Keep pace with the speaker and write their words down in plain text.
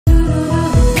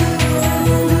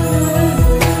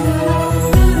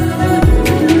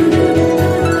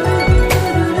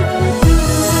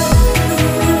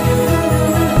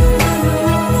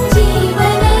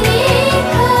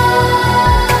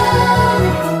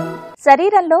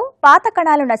శరీరంలో పాత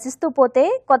కణాలు నశిస్తూ పోతే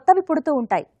కొత్తవి పుడుతూ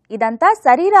ఉంటాయి. ఇదంతా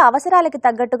శరీర అవసరాలకు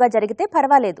తగ్గట్టుగా జరిగితే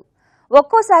పర్వాలేదు.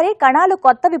 ఒక్కోసారి కణాలు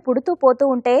కొత్తవి పుడుతూ పోతూ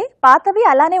ఉంటే పాతవి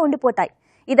అలానే ఉండిపోతాయి.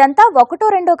 ఇదంతా ఒకటో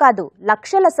రెండో కాదు,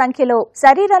 లక్షల సంఖ్యలో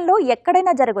శరీరంలో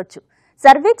ఎక్కడైనా జరగొచ్చు.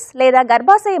 సర్విక్స్ లేదా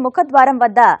గర్భాశయ ముఖద్వారం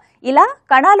వద్ద ఇలా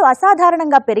కణాలు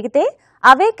అసాధారణంగా పెరిగితే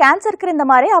అవే క్యాన్సర్ క్రింద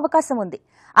మారే అవకాశం ఉంది.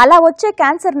 అలా వచ్చే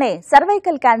క్యాన్సర్నే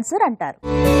సర్వైకల్ క్యాన్సర్ అంటారు.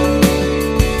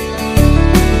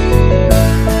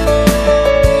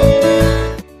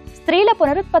 స్త్రీల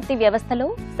పునరుత్పత్తి వ్యవస్థలో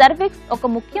సర్విక్స్ ఒక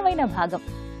ముఖ్యమైన భాగం.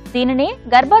 దీనినే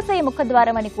గర్భాశయ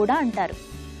ముఖద్వారం అని కూడా అంటారు.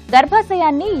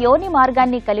 గర్భాశయాన్ని యోని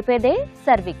మార్గాన్ని కలిపేదే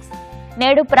సర్విక్స్.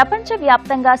 నేడు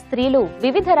ప్రపంచవ్యాప్తంగా స్త్రీలు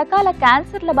వివిధ రకాల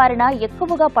క్యాన్సర్ల బారిన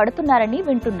ఎక్కువగా పడుతున్నారని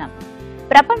వింటున్నాం.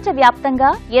 ప్రపంచవ్యాప్తంగా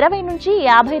 20 నుంచి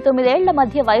 59 ఏళ్ల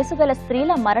మధ్య వయసు గల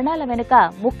స్త్రీల మరణాల వెనుక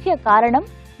ముఖ్య కారణం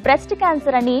బ్రెస్ట్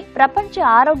క్యాన్సర్ అని ప్రపంచ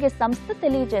ఆరోగ్య సంస్థ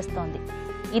తెలియజేస్తోంది.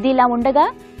 ఇదిలా ఉండగా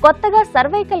కొత్తగా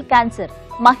సర్వైకల్ క్యాన్సర్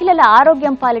మహిళల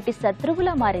ఆరోగ్యం పాలిటి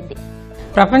శత్రువులా మారింది.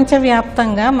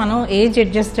 ప్రపంచవ్యాప్తంగా మనం ఏజ్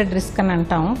అడ్జస్టెడ్ రిస్క్ అని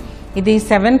అంటాం. ఇది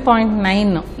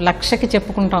 7.9 లక్షకి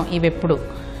చెప్పుకుంటాం. ఇవి ఎప్పుడు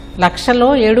లక్షలో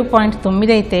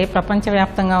 7.9 అయితే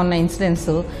ప్రపంచవ్యాప్తంగా ఉన్న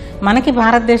ఇన్సిడెన్స్ మనకి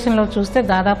భారతదేశంలో చూస్తే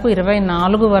దాదాపు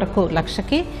 24 వరకు,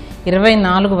 లక్షకి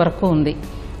 24 వరకు ఉంది.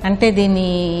 అంటే దీని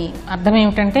అర్థం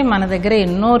ఏమిటంటే మన దగ్గర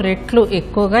ఎన్నో రెట్లు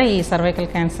ఎక్కువగా ఈ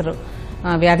సర్వైకల్ క్యాన్సర్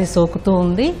వ్యాధి సోకుతూ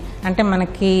ఉంది. అంటే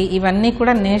మనకి ఇవన్నీ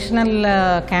కూడా నేషనల్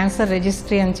క్యాన్సర్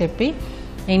రిజిస్ట్రీ అని చెప్పి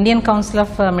Indian council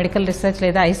of medical research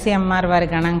లేదా ICMR వారి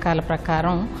గణాంకాల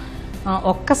ప్రకారం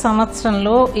ఒక్క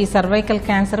సంవత్సరంలో ఈ సర్వైకల్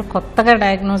క్యాన్సర్ కొత్తగా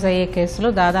డయాగ్నోజ్ అయ్యే కేసులు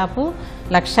దాదాపు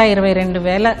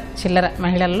 122,000 చిల్లర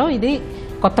మహిళల్లో ఇది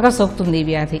కొత్తగా సోకుతుంది ఈ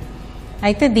వ్యాధి.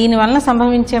 అయితే దీనివల్ల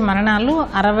సంభవించే మరణాలు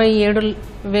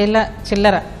 67,000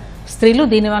 చిల్లర స్త్రీలు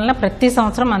దీనివల్ల ప్రతి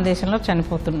సంవత్సరం మన దేశంలో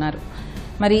చనిపోతున్నారు.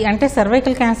 మరి అంటే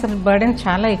సర్వైకల్ క్యాన్సర్ బర్డెన్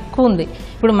చాలా ఎక్కువ ఉంది.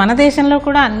 ఇప్పుడు మన దేశంలో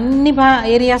కూడా అన్ని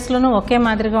ఏరియాస్లోనూ ఒకే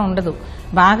మాదిరిగా ఉండదు.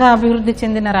 బాగా అభివృద్ధి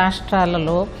చెందిన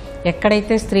రాష్ట్రాలలో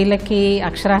ఎక్కడైతే స్త్రీలకి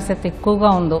అక్షరాస్యత ఎక్కువగా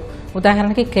ఉందో,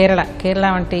 ఉదాహరణకి కేరళ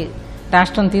వంటి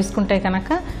రాష్ట్రం తీసుకుంటే కనుక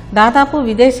దాదాపు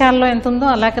విదేశాల్లో ఎంత ఉందో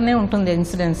అలాగనే ఉంటుంది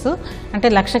ఇన్సిడెన్స్. అంటే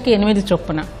లక్షకి 8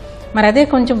 చొప్పున. మరి అదే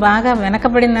కొంచెం బాగా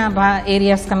వెనకబడిన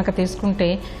ఏరియాస్ కనుక తీసుకుంటే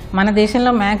మన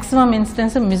దేశంలో మ్యాక్సిమం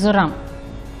ఇన్సిడెన్స్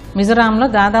మిజోరాంలో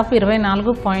దాదాపు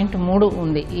 24.3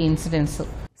 ఉంది ఈ ఇన్సిడెన్స్.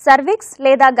 సర్విక్స్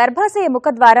లేదా గర్భాశయ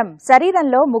ముఖద్వారం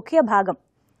శరీరంలో ముఖ్య భాగం.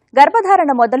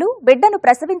 గర్భధారణ మొదలు బిడ్డను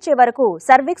ప్రసవించే వరకు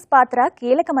సర్విక్స్ పాత్ర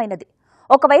కీలకమైనది.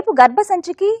 ఒకవైపు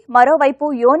గర్భసంచికి, మరోవైపు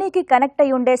యోనికి కనెక్ట్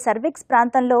అయి ఉండే సర్విక్స్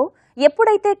ప్రాంతంలో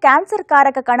ఎప్పుడైతే క్యాన్సర్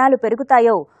కారక కణాలు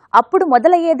పెరుగుతాయో అప్పుడు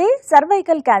మొదలయ్యేదే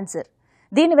సర్వైకల్ క్యాన్సర్.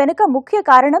 దీని వెనుక ముఖ్య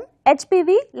కారణం HPV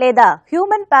లేదా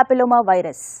human papilloma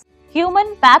virus.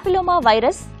 Human papilloma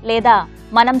virus లేదా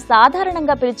మనం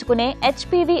సాధారణంగా పిలుచుకునే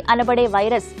HPV అనబడే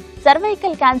వైరస్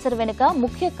సర్వైకల్ క్యాన్సర్ వెనుక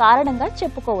ముఖ్య కారణంగా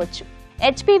చెప్పుకోవచ్చు.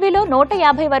 HPVలో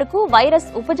 150 వరకు వైరస్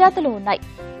ఉపజాతులు ఉన్నాయి.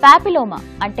 పాపిలోమా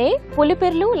అంటే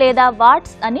పులిపిర్లు లేదా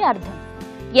వాట్స్ అని అర్థం.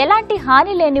 ఎలాంటి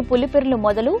హాని లేని పులిపిర్లు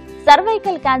మొదలు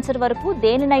సర్వైకల్ క్యాన్సర్ వరకు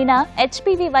దేనినైనా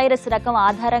HPV వైరస్ రకం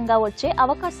ఆధారంగా వచ్చే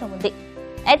అవకాశం ఉంది.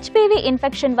 HPV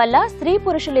ఇన్ఫెక్షన్ వల్ల స్త్రీ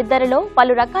పురుషులిద్దరిలో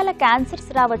పలు రకాల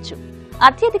క్యాన్సర్స్ రావచ్చు.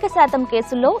 అత్యధిక శాతం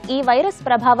కేసుల్లో ఈ వైరస్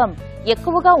ప్రభావం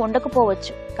ఎక్కువగా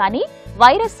ఉండకపోవచ్చు. కానీ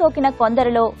వైరస్ సోకిన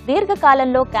కొందరిలో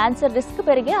దీర్ఘకాలంలో క్యాన్సర్ రిస్క్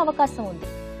పెరిగే అవకాశం ఉంది.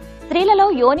 స్త్రీలలో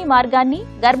యోని మార్గాన్ని,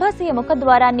 గర్భాశయ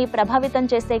ముఖద్వారాన్ని ప్రభావితం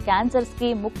చేసే క్యాన్సర్స్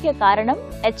కి ముఖ్య కారణం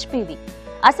HPV.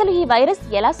 అసలు ఈ వైరస్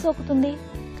ఎలా సోకుతుంది?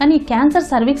 కానీ ఈ క్యాన్సర్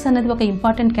సర్విక్స్ అనేది ఒక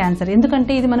ఇంపార్టెంట్ క్యాన్సర్.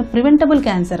 ఎందుకంటే ఇది మన ప్రివెంటబుల్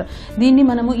క్యాన్సర్. దీన్ని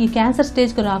మనము ఈ క్యాన్సర్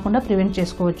స్టేజ్కి రాకుండా ప్రివెంట్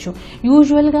చేసుకోవచ్చు.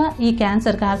 యూజువల్గా ఈ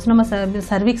కార్సినోమా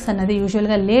సర్విక్స్ అనేది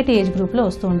యూజువల్గా లేట్ ఏజ్ గ్రూప్లో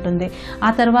వస్తూ ఉంటుంది.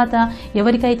 ఆ తర్వాత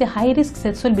ఎవరికైతే హై రిస్క్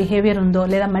సెక్సువల్ బిహేవియర్ ఉందో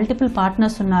లేదా మల్టిపుల్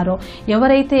పార్ట్నర్స్ ఉన్నారో,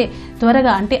 ఎవరైతే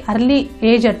త్వరగా అంటే early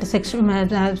age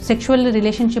sexual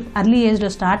relationship early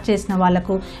ఏజ్లో స్టార్ట్ చేసిన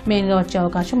వాళ్లకు మెయిన్గా వచ్చే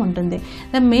అవకాశం ఉంటుంది.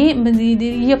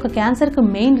 ఈ యొక్క క్యాన్సర్కి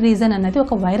మెయిన్ రీజన్ అనేది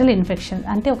ఒక వైరల్ ఇన్ఫెక్షన్,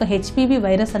 అంటే ఒక HPV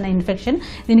వైరస్ అనే ఇన్ఫెక్షన్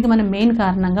దీనికి మన మెయిన్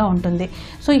కారణంగా ఉంటుంది.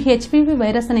 సో ఈ HPV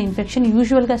వైరస్ అనే ఇన్ఫెక్షన్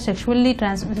యూజువల్గా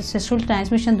సెక్షువల్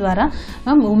ట్రాన్స్మిషన్ ద్వారా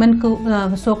ఉమెన్కు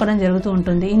సోకడం జరుగుతూ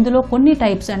ఉంటుంది. ఇందులో కొన్ని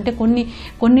టైప్స్ అంటే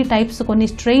కొన్ని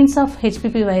స్ట్రెయిన్స్ ఆఫ్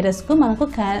HPV వైరస్కు మనకు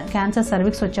క్యాన్సర్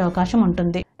సర్విక్స్ వచ్చే అవకాశం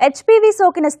ఉంటుంది. HPV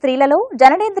సోకిన స్త్రీలలో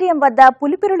జననేంద్రియం వద్ద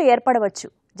పులిపిరులు ఏర్పడవచ్చు.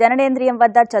 జననేంద్రియం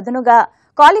వద్ద చదునుగా,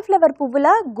 కాలీఫ్లవర్ పువ్వుల,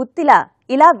 గుత్తిలా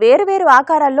ఇలా వేరువేరు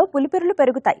ఆకారాల్లో పులిపిరులు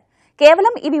పెరుగుతాయి.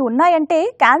 కేవలం ఇవి ఉన్నాయంటే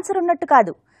క్యాన్సర్ ఉన్నట్టు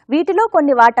కాదు. వీటిలో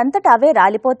కొన్ని వాటంతట అవే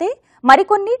రాలిపోతే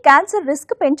మరికొన్ని క్యాన్సర్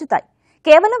రిస్క్ పెంచుతాయి.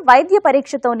 కేవలం వైద్య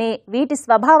పరీక్షతోనే వీటి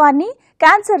స్వభావాన్ని,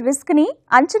 క్యాన్సర్ రిస్క్ ని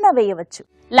అంచనా వేయవచ్చు.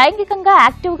 లైంగికంగా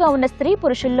యాక్టివ్గా ఉన్న స్త్రీ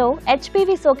పురుషుల్లో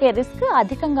HPV సోకే రిస్క్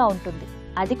అధికంగా ఉంటుంది.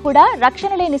 అది కూడా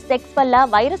రక్షణ లేని సెక్స్ వల్ల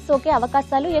వైరస్ సోకే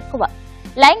అవకాశాలు ఎక్కువ.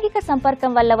 లైంగిక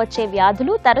సంపర్కం వల్ల వచ్చే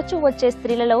వ్యాధులు తరచూ వచ్చే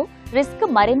స్త్రీలలో రిస్క్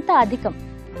మరింత అధికం.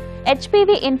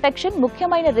 హెచ్పివి ఇన్ఫెక్షన్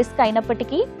ముఖ్యమైన రిస్క్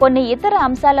అయినప్పటికీ కొన్ని ఇతర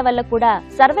అంశాల వల్ల కూడా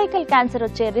సర్వైకల్ క్యాన్సర్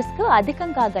వచ్చే రిస్క్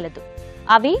అధికం కాగలదు.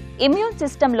 అవి ఇమ్యూన్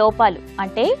సిస్టమ్ లోపాలు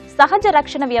అంటే సహజ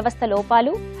రక్షణ వ్యవస్థ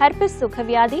లోపాలు, హెర్పిస్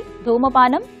సుఖవ్యాధి,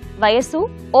 ధూమపానం, వయస్సు,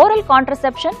 ఓరల్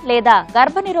కాంట్రసెప్షన్ లేదా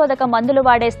గర్భనిరోధక మందులు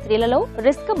వాడే స్త్రీలలో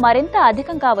రిస్క్ మరింత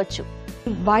అధికం కావచ్చు.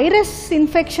 వైరస్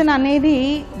ఇన్ఫెక్షన్ అనేది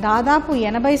దాదాపు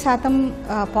 80%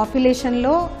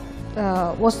 పాపులేషన్లో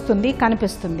వస్తుంది,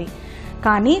 కనిపిస్తుంది.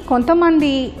 కానీ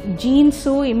కొంతమంది జీన్స్,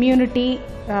 ఇమ్యూనిటీ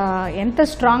ఎంత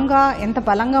స్ట్రాంగ్గా, ఎంత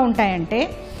బలంగా ఉంటాయంటే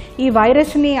ఈ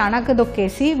వైరస్ని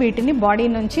అణగదొక్కేసి వీటిని బాడీ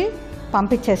నుంచి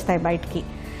పంపించేస్తాయి బయటికి.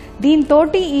 దీంతో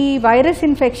ఈ వైరస్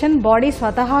ఇన్ఫెక్షన్ బాడీ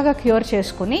స్వతహాగా క్యూర్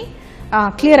చేసుకుని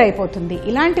క్లియర్ అయిపోతుంది.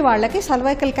 ఇలాంటి వాళ్ళకి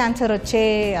సర్వైకల్ క్యాన్సర్ వచ్చే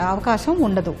అవకాశం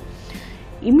ఉండదు.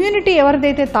 ఇమ్యూనిటీ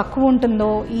ఎవరిదైతే తక్కువ ఉంటుందో,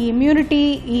 ఈ ఇమ్యూనిటీ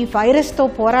ఈ వైరస్తో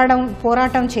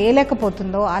పోరాటం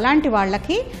చేయలేకపోతుందో అలాంటి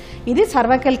వాళ్ళకి ఇది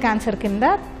సర్వైకల్ క్యాన్సర్ కింద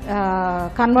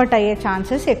కన్వర్ట్ అయ్యే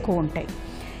ఛాన్సెస్ ఎక్కువ ఉంటాయి.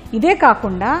 ఇదే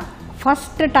కాకుండా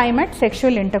first time at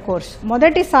sexual intercourse,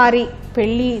 మొదటిసారి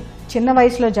పెళ్ళి చిన్న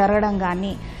వయసులో జరగడం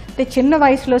కానీ, చిన్న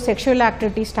వయసులో సెక్షువల్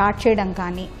యాక్టివిటీ స్టార్ట్ చేయడం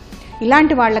కానీ,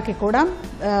 ఇలాంటి వాళ్ళకి కూడా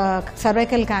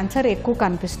సర్వైకల్ క్యాన్సర్ ఎక్కువ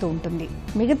కనిపిస్తూ ఉంటుంది.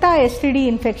 మిగతా ఎస్టిడి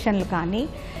ఇన్ఫెక్షన్లు కానీ,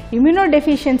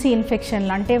 ఇమ్యూనోడెఫిషియన్సీ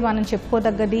ఇన్ఫెక్షన్లు అంటే మనం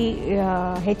చెప్పుకోదగ్గది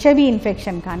హెచ్ఐవి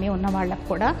ఇన్ఫెక్షన్ కానీ ఉన్న వాళ్ళకి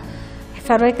కూడా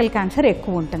సర్వైకల్ క్యాన్సర్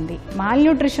ఎక్కువ ఉంటుంది.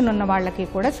 మాల్న్యూట్రిషన్ ఉన్న వాళ్ళకి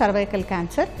కూడా సర్వైకల్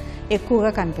క్యాన్సర్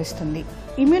ఎక్కువగా కనిపిస్తుంది.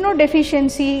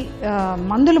 ఇమ్యూనోడెఫిషియన్సీ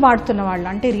మందులు వాడుతున్న వాళ్ళు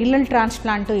అంటే రీనల్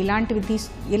ట్రాన్స్ప్లాంట్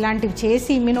ఇలాంటివి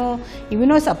చేసి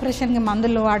ఇమ్యూనో సప్రెషన్కి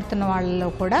మందులు వాడుతున్న వాళ్ళలో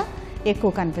కూడా ఎక్కువ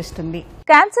కనిపిస్తుంది.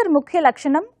 క్యాన్సర్ ముఖ్య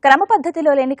లక్షణం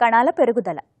క్రమపద్ధతిలో లేని కణాల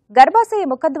పెరుగుదల. గర్భాశయ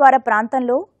ముఖద్వార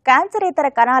ప్రాంతంలో క్యాన్సరేతర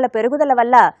కణాల పెరుగుదల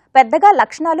వల్ల పెద్దగా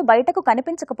లక్షణాలు బయటకు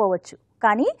కనిపించకపోవచ్చు.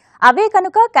 కానీ అవే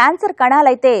కనుక క్యాన్సర్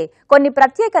కణాలైతే కొన్ని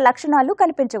ప్రత్యేక లక్షణాలు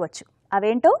కనిపించవచ్చు.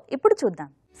 అవేంటో ఇప్పుడు చూద్దాం.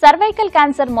 సర్వైకల్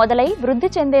క్యాన్సర్ మొదలై వృద్ధి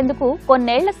చెందేందుకు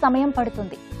కొన్నేళ్ల సమయం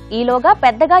పడుతుంది. ఈలోగా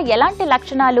పెద్దగా ఎలాంటి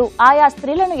లక్షణాలు ఆయా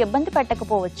స్త్రీలను ఇబ్బంది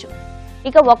పెట్టకపోవచ్చు.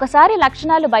 ఇక ఒకసారి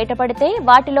లక్షణాలు బయటపడితే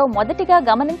వాటిలో మొదటిగా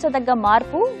గమనించదగ్గ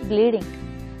మార్పు బ్లీడింగ్.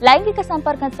 లైంగిక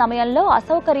సంపర్కం సమయంలో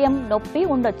అసౌకర్యం, నొప్పి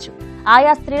ఉండొచ్చు.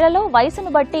 ఆయా స్త్రీలలో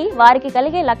వయసును బట్టి వారికి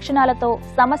కలిగే లక్షణాలతో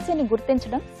సమస్యని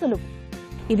గుర్తించడం సులువు.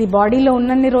 ఇది బాడీలో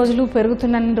ఉన్నన్ని రోజులు,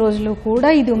 పెరుగుతున్నన్ని రోజులు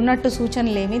కూడా ఇది ఉన్నట్టు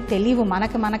సూచనలు ఏమీ తెలియవు,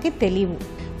 మనకి తెలియవు.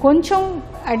 కొంచెం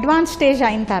అడ్వాన్స్ స్టేజ్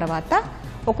అయిన తర్వాత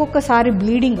ఒక్కొక్కసారి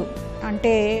బ్లీడింగ్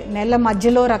అంటే నెల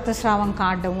మధ్యలో రక్తస్రావం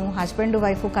కావడము, హస్బెండ్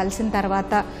వైఫ్ కలిసిన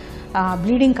తర్వాత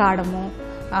బ్లీడింగ్ కావడము,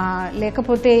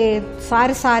 లేకపోతే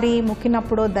సారి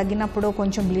ముక్కినప్పుడో దగ్గినప్పుడో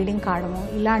కొంచెం బ్లీడింగ్ కావడము,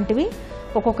 ఇలాంటివి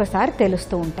ఒక్కొక్కసారి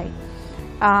తెలుస్తూ ఉంటాయి.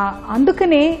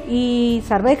 అందుకనే ఈ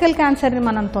సర్వైకల్ క్యాన్సర్ని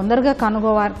మనం తొందరగా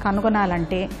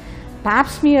కనుగొనాలంటే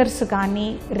ప్యాప్స్మియర్స్ కానీ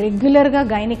రెగ్యులర్గా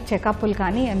గైనిక్ చెకప్లు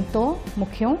కానీ ఎంతో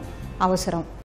ముఖ్యం, అవసరం.